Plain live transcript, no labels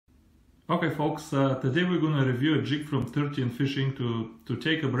Okay folks, today we're going to review a jig from 13FISHING to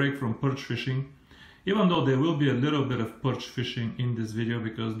take a break from perch fishing. Even though there will be a little bit of perch fishing in this video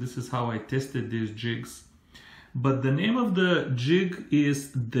because this is how I tested these jigs. But the name of the jig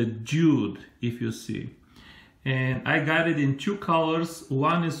is the Dude, if you see. And I got it in two colors.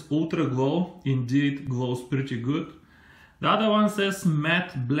 One is ultra glow, indeed glows pretty good. The other one says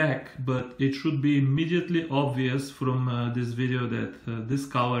matte black, but it should be immediately obvious from this video that this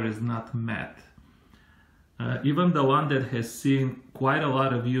color is not matte. Even the one that has seen quite a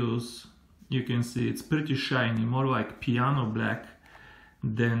lot of use, you can see it's pretty shiny, more like piano black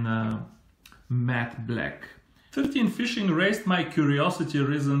than matte black. 13FISHING raised my curiosity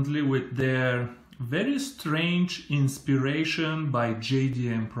recently with their very strange inspiration by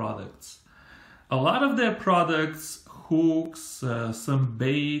JDM products. A lot of their products, hooks, some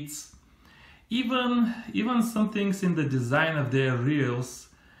baits, even some things in the design of their reels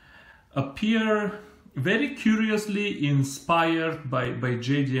appear very curiously inspired by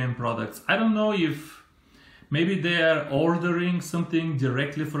JDM products. I don't know if maybe they are ordering something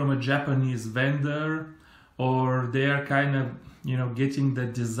directly from a Japanese vendor, or they are kind of, you know, getting the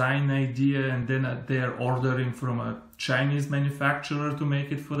design idea and then they are ordering from a Chinese manufacturer to make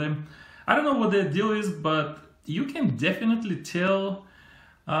it for them. I don't know what their deal is, but you can definitely tell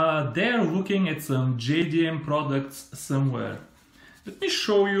they're looking at some JDM products somewhere. Let me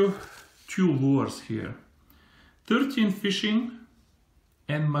show you two lures here. 13FISHING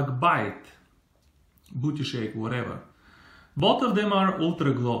and McBite, Booty Shake, whatever. Both of them are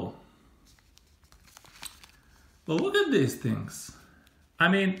ultra glow. But look at these things. I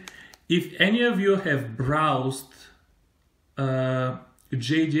mean, if any of you have browsed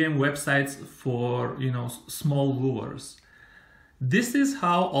JDM websites for, you know, small lures, this is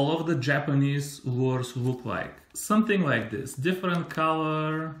how all of the Japanese lures look like. Something like this, different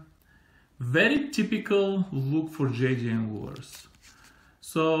color, very typical look for JDM lures.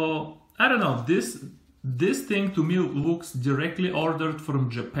 So I don't know, this thing to me looks directly ordered from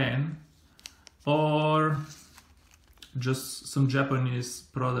Japan, or just some Japanese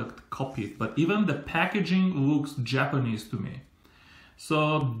product copied, but even the packaging looks Japanese to me.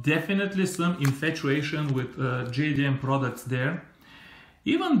 So definitely some infatuation with JDM products there.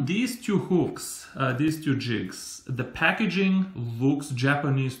 Even these two hooks, these two jigs, the packaging looks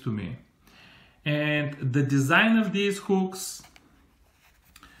Japanese to me. And the design of these hooks,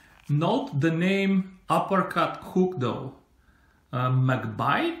 note the name uppercut hook though.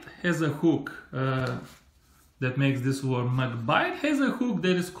 McBite has a hook that makes this lure. McBite has a hook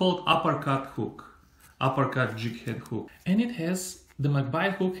that is called uppercut hook, uppercut jig head hook. And it has, the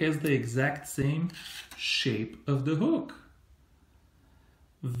McBite hook has the exact same shape of the hook.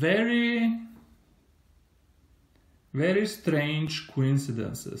 Very strange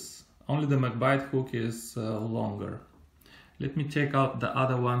coincidences. Only the McBite hook is longer. Let me take out the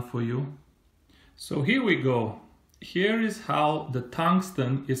other one for you. So here we go. Here is how the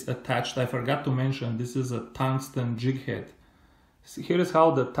tungsten is attached. I forgot to mention this is a tungsten jig head. So here is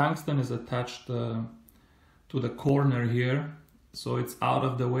how the tungsten is attached to the corner here. So it's out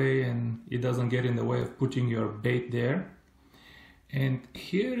of the way and it doesn't get in the way of putting your bait there. And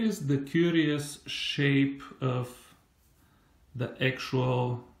here is the curious shape of the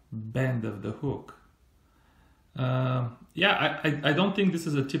actual bend of the hook. Yeah, I don't think this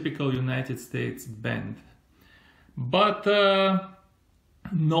is a typical United States bend. But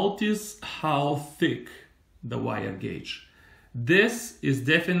notice how thick the wire gauge. This is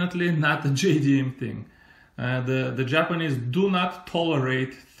definitely not a JDM thing. The Japanese do not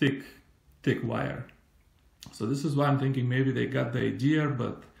tolerate thick wire. So this is why I'm thinking maybe they got the idea,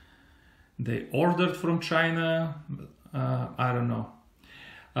 but they ordered from China. I don't know.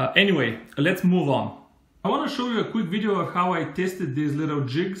 Anyway, let's move on. I want to show you a quick video of how I tested these little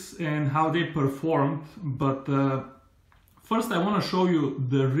jigs and how they performed, but first I want to show you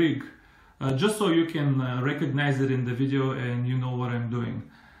the rig, just so you can recognize it in the video and you know what I'm doing.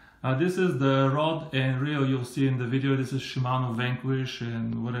 This is the rod and reel you'll see in the video. This is Shimano Vanquish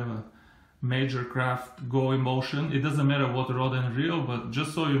and whatever, Major Craft Go Emotion. It doesn't matter what rod and reel, but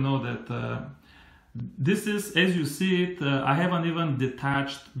just so you know that this is, as you see it, I haven't even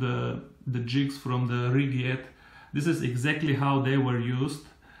detached the jigs from the rig yet. This is exactly how they were used.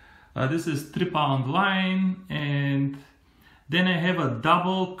 This is 3-pound line, and then I have a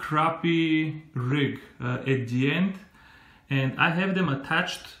double crappie rig at the end, and I have them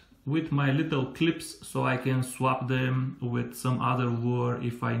attached with my little clips so I can swap them with some other lure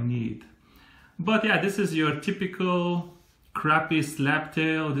if I need. But yeah, this is your typical crappie slap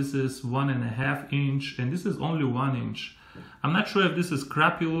tail. This is 1.5 inch, and this is only 1 inch. I'm not sure if this is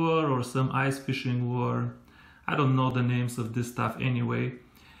crappie lure or some ice fishing lure. I don't know the names of this stuff anyway.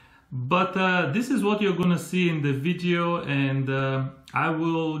 But this is what you're gonna see in the video, and I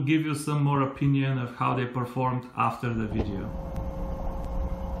will give you some more opinion of how they performed after the video.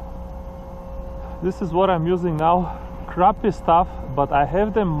 This is what I'm using now, crappie stuff, but I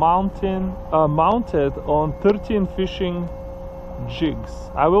have them mounted on 13 fishing jigs.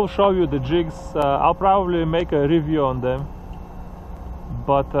 I will show you the jigs. I'll probably make a review on them,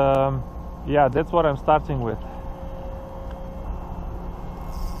 but yeah, that's what I'm starting with.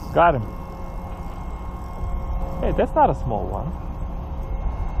 Got him. Hey, that's not a small one.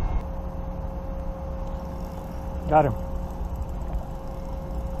 Got him.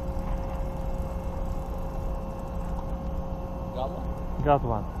 Got one? Got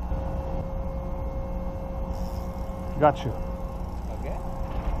one. Got you. Okay.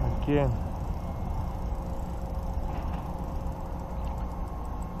 Again.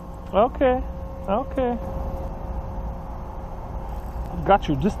 Okay. Okay. Got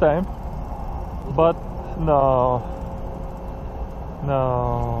you this time. But no.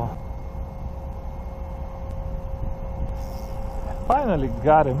 No. Finally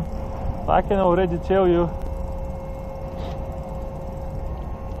got him. I can already tell you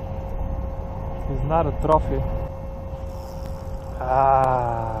he's not a trophy.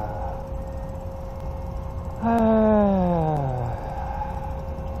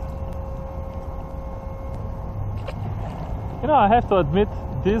 You know, I have to admit,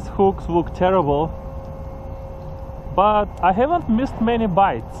 these hooks look terrible, but I haven't missed many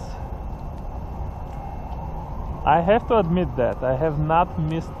bites. I have to admit that I have not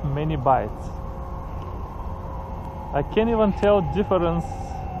missed many bites. I can't even tell difference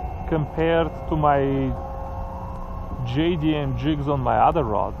compared to my JDM jigs on my other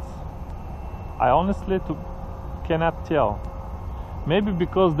rods. I honestly cannot tell. Maybe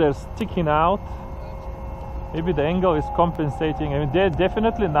because they're sticking out. Maybe the angle is compensating. I mean, they're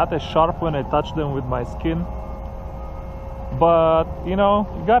definitely not as sharp when I touch them with my skin. But you know,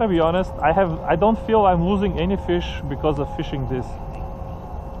 you gotta be honest. I don't feel I'm losing any fish because of fishing this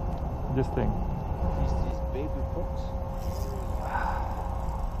thing. These baby hooks.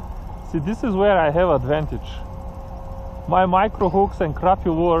 See, this is where I have advantage. My micro hooks and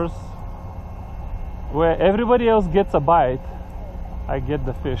crappie lures, where everybody else gets a bite, I get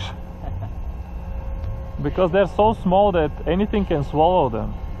the fish. Because they're so small that anything can swallow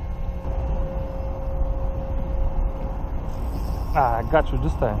them. I got you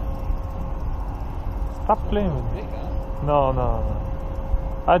this time. Stop playing with me. Big, huh? No, no, no.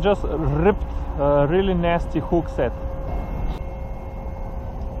 I just ripped a really nasty hook set.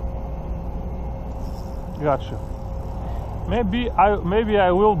 Got you. Maybe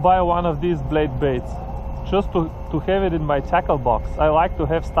I will buy one of these blade baits just to have it in my tackle box. I like to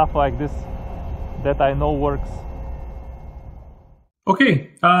have stuff like this that I know works. Okay,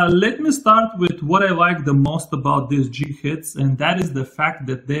 let me start with what I like the most about these jig heads, and that is the fact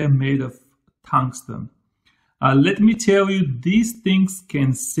that they are made of tungsten. Let me tell you, these things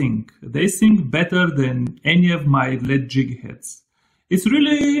can sink. They sink better than any of my lead jig heads. It's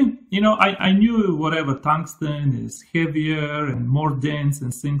really, you know, I knew whatever, tungsten is heavier and more dense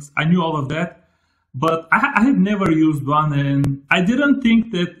and sinks. I knew all of that. But I had never used one, and I didn't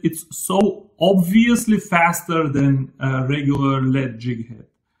think that it's so obviously faster than a regular lead jig head.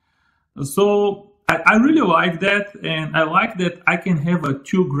 So I really like that, and I like that I can have a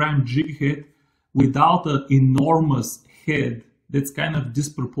 2-gram jig head without an enormous head that's kind of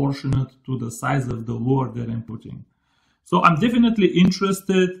disproportionate to the size of the lure that I'm putting. So I'm definitely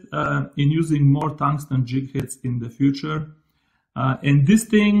interested in using more tungsten jig heads in the future. And this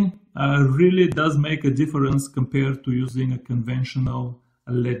thing really does make a difference compared to using a conventional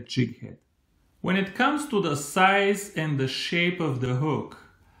lead jig head. When it comes to the size and the shape of the hook,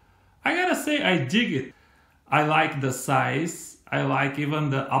 I gotta say I dig it. I like the size. I like even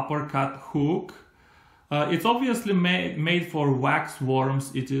the uppercut hook. It's obviously made for wax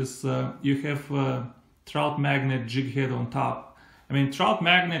worms. It is, you have a trout magnet jig head on top. I mean, trout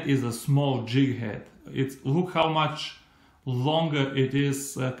magnet is a small jig head. Look how much longer it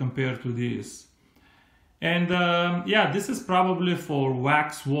is compared to this. And yeah, this is probably for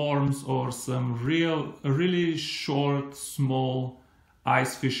wax worms or some really short, small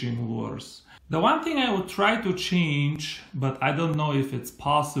ice fishing lures. The one thing I would try to change, but I don't know if it's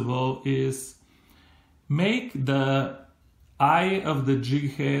possible, is make the eye of the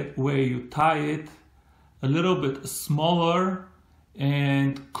jig head where you tie it a little bit smaller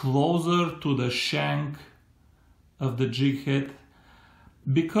and closer to the shank of the jig head,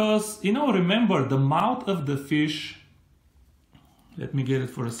 because, you know, remember, the mouth of the fish let me get it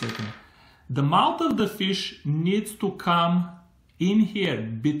for a second. The mouth of the fish needs to come in here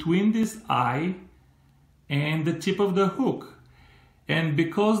between this eye and the tip of the hook. And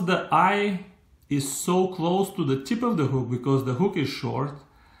because the eye is so close to the tip of the hook, because the hook is short,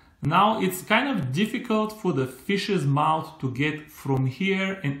 now it's kind of difficult for the fish's mouth to get from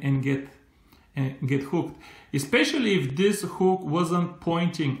here and get hooked. Especially if this hook wasn't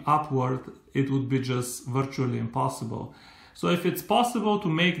pointing upward, it would be just virtually impossible. So if it's possible to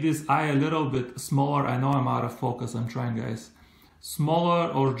make this eye a little bit smaller, I know I'm out of focus, I'm trying guys, smaller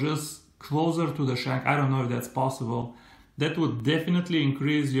or just closer to the shank, I don't know if that's possible, that would definitely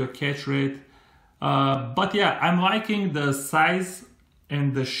increase your catch rate. But yeah, I'm liking the size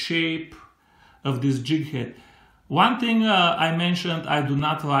and the shape of this jig head. One thing I mentioned I do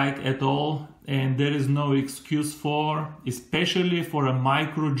not like at all, and there is no excuse for, especially for a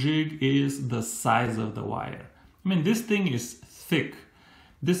micro jig, is the size of the wire. I mean, this thing is thick.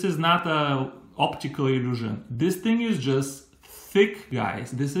 This is not a optical illusion. This thing is just thick,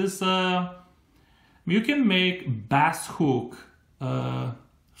 guys. This is you can make bass hook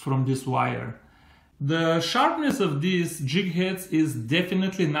from this wire. The sharpness of these jig heads is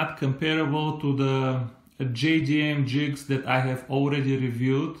definitely not comparable to the JDM jigs that I have already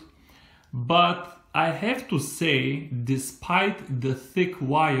reviewed, but I have to say, despite the thick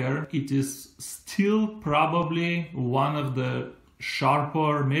wire, it is still probably one of the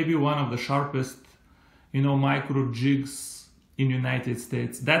sharper, maybe one of the sharpest, micro jigs in United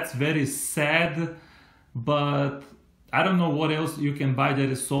States. That's very sad, but I don't know what else you can buy that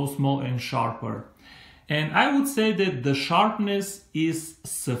is so small and sharper. And I would say that the sharpness is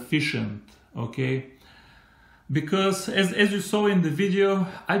sufficient, okay? Because as you saw in the video,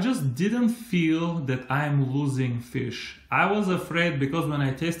 I just didn't feel that I'm losing fish. I was afraid because when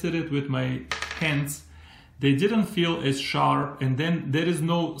I tested it with my hands, they didn't feel as sharp, and then there is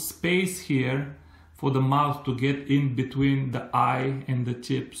no space here for the mouth to get in between the eye and the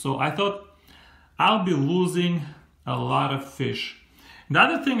tip. So I thought I'll be losing a lot of fish. The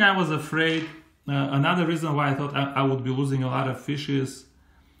other thing I was afraid, another reason why I thought I would be losing a lot of fish is,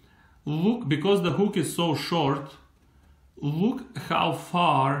 look, because the hook is so short, look how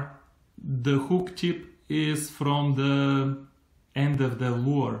far the hook tip is from the end of the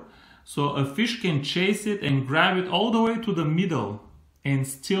lure. So a fish can chase it and grab it all the way to the middle and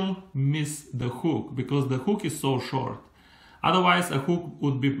still miss the hook because the hook is so short. Otherwise a hook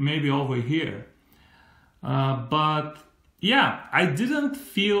would be maybe over here. But yeah, I didn't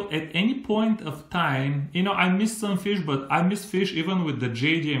feel at any point of time, I missed some fish, but I miss fish even with the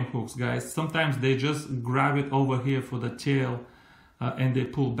JDM hooks, guys. Sometimes they just grab it over here for the tail and they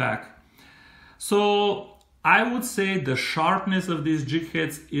pull back. So I would say the sharpness of these jig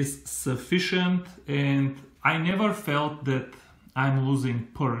heads is sufficient, and I never felt that I'm losing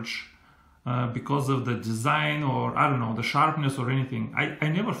perch because of the design or, I don't know, the sharpness or anything. I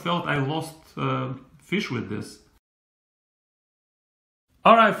never felt I lost fish with this.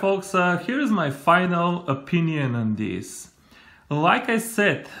 Alright folks, here is my final opinion on this. Like I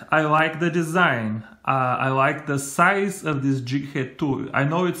said, I like the design, I like the size of this jig head too. I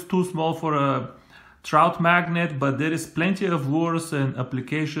know it's too small for a trout magnet, but there is plenty of lures and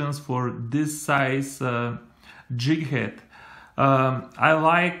applications for this size jig head. I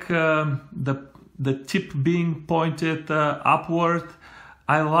like the tip being pointed upward.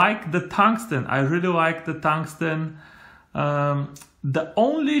 I like the tungsten, I really like the tungsten. The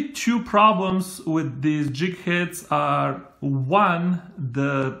only two problems with these jig heads are, one,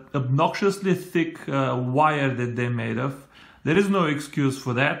 the obnoxiously thick wire that they're made of. There is no excuse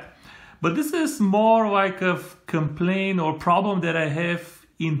for that. But this is more like a complaint or problem that I have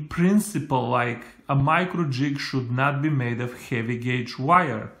in principle, like a micro jig should not be made of heavy gauge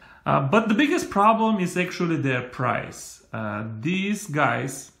wire. But the biggest problem is actually their price. These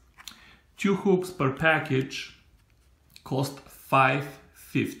guys, 2 hooks per package, cost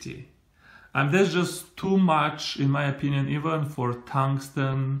 $5.50. That's just too much in my opinion, even for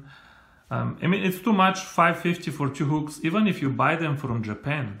tungsten. I mean, it's too much, $5.50 for 2 hooks, even if you buy them from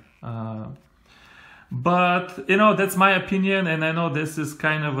Japan. But that's my opinion, and I know this is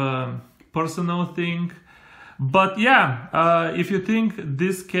kind of a personal thing. But yeah, if you think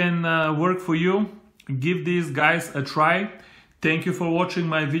this can work for you, give these guys a try. Thank you for watching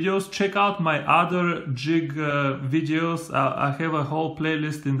my videos. Check out my other jig videos. I have a whole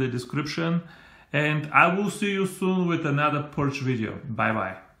playlist in the description. And I will see you soon with another perch video. Bye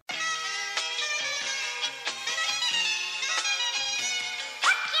bye.